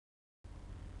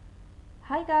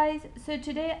Hi guys, so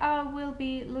today I will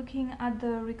be looking at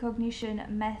the recognition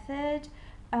method.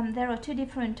 There are two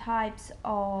different types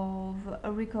of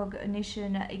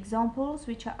recognition examples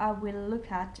which I will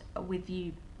look at with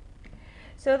you.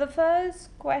 So the first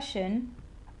question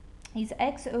is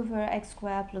x over x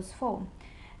squared plus 4.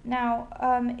 Now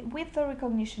with the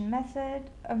recognition method,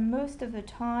 most of the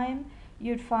time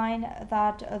you'd find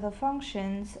that the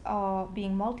functions are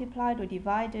being multiplied or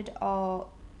divided are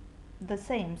the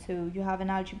same. So you have an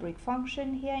algebraic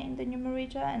function here in the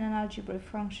numerator and an algebraic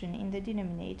function in the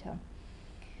denominator.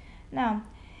 Now,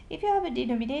 if you have a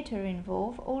denominator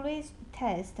involved, always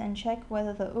test and check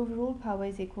whether the overall power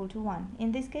is equal to 1.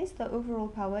 In this case, the overall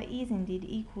power is indeed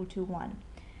equal to 1.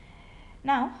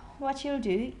 Now, what you'll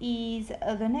do is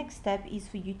the next step is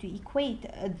for you to equate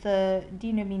the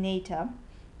denominator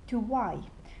to y.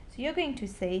 So you're going to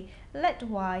say, let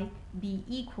y be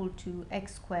equal to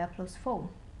x squared plus 4.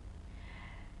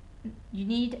 You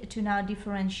need to now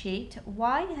differentiate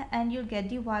y and you'll get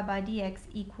dy by dx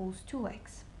equals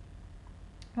 2x.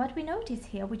 What we notice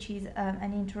here, which is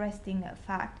an interesting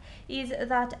fact, is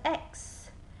that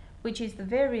x, which is the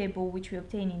variable which we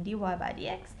obtain in dy by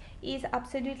dx, is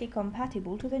absolutely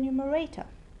compatible to the numerator.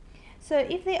 So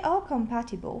if they are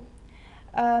compatible,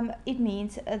 it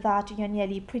means that you're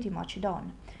nearly pretty much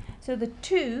done. So the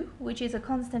 2, which is a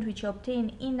constant which you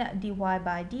obtain in dy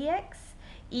by dx,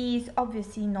 is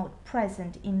obviously not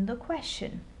present in the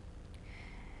question.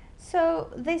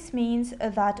 So this means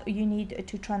that you need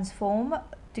to transform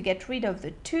to get rid of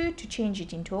the 2 to change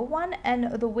it into a 1,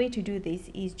 and the way to do this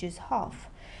is just half.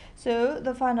 So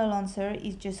the final answer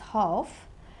is just half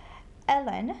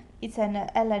ln. It's an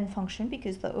ln function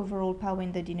because the overall power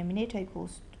in the denominator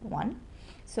equals 1.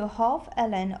 So half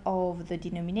ln of the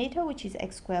denominator, which is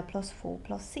x squared plus 4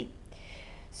 plus c.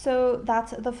 So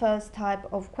that's the first type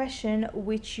of question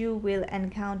which you will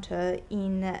encounter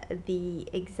in the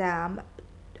exam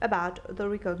about the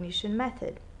recognition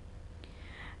method.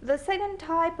 The second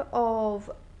type of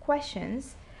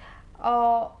questions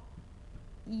are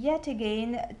yet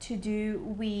again to do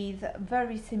with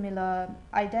very similar,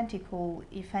 identical,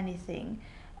 if anything,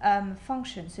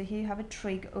 functions. So here you have a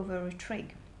trig over a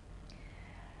trig.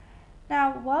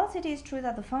 Now, whilst it is true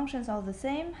that the functions are the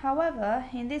same, however,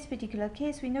 in this particular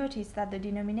case, we notice that the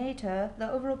denominator, the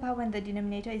overall power in the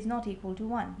denominator is not equal to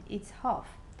 1, it's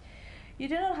half. You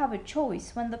do not have a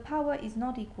choice. When the power is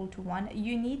not equal to 1,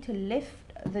 you need to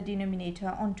lift the denominator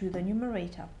onto the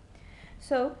numerator.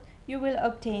 So, you will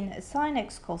obtain sine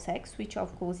x cos x, which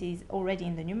of course is already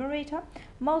in the numerator,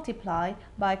 multiplied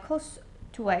by cos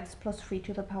 2x plus 3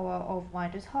 to the power of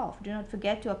minus half. Do not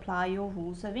forget to apply your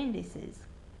rules of indices.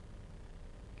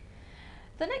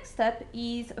 The next step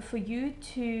is for you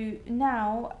to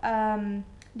now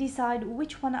decide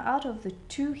which one out of the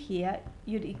two here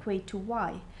you'd equate to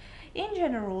y. In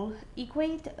general,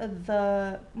 equate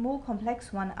the more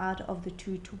complex one out of the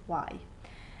two to y.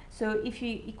 So if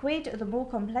you equate the more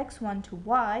complex one to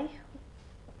y,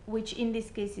 which in this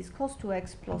case is cos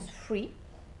 2x plus 3,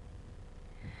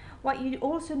 what you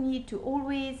also need to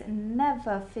always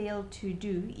never fail to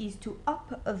do is to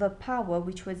up the power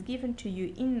which was given to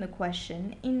you in the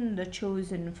question in the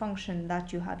chosen function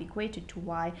that you have equated to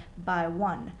y by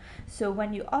 1. So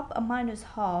when you up a minus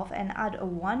half and add a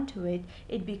 1 to it,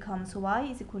 it becomes y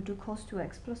is equal to cos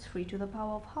 2x plus 3 to the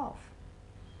power of half.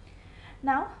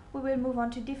 Now we will move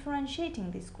on to differentiating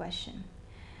this question.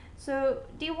 So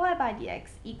dy by dx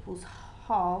equals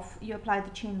half, you apply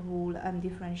the chain rule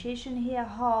differentiation here,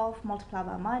 half multiplied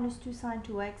by minus 2 sine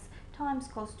 2x times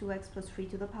cos 2x plus 3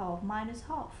 to the power of minus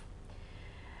half.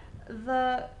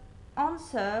 The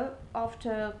answer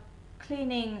after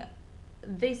cleaning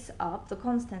this up, the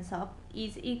constants up,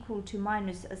 is equal to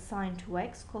minus sine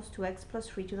 2x cos 2x plus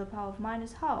 3 to the power of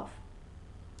minus half.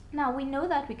 Now we know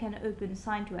that we can open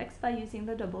sine 2x by using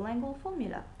the double angle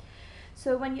formula.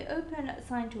 So when you open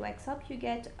sine 2x up, you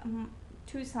get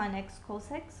 2 sine x cos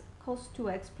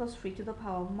 2x plus 3 to the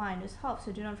power of minus half.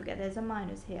 So do not forget there's a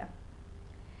minus here.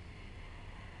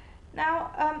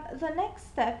 Now the next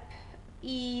step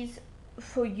is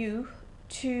for you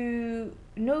to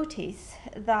notice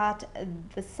that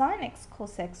the sine x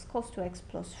cos 2x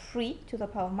plus 3 to the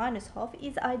power of minus half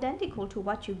is identical to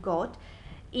what you got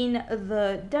in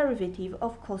the derivative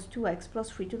of cos 2x plus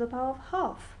 3 to the power of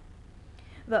half.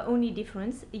 The only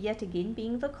difference, yet again,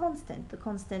 being the constant. The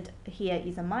constant here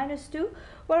is a minus 2,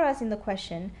 whereas in the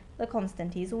question, the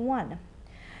constant is 1.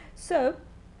 So,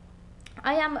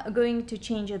 I am going to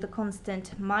change the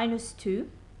constant minus 2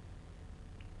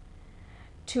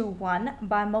 to 1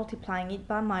 by multiplying it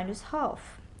by minus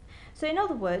half. So in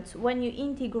other words, when you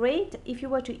integrate, if you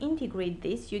were to integrate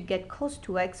this, you'd get cos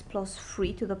 2x plus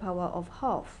 3 to the power of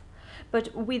half.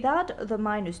 But without the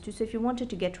minus 2, so if you wanted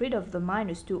to get rid of the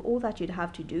minus 2, all that you'd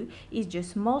have to do is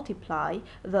just multiply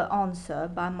the answer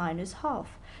by minus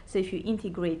half. So if you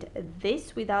integrate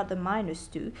this without the minus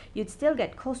 2, you'd still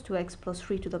get cos 2x plus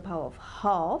 3 to the power of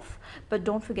half, but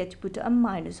don't forget to put a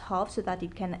minus half so that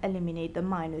it can eliminate the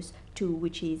minus 2,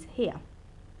 which is here,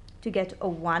 to get a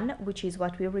 1, which is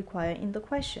what we require in the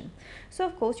question. So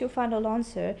of course your final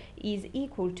answer is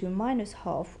equal to minus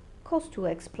half cos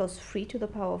 2x plus 3 to the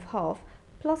power of half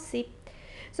plus c.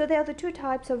 So there are the two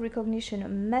types of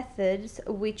recognition methods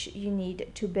which you need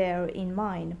to bear in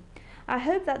mind. I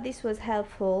hope that this was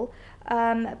helpful.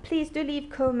 Please do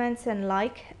leave comments and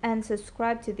like and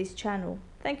subscribe to this channel.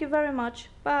 Thank you very much.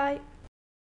 Bye.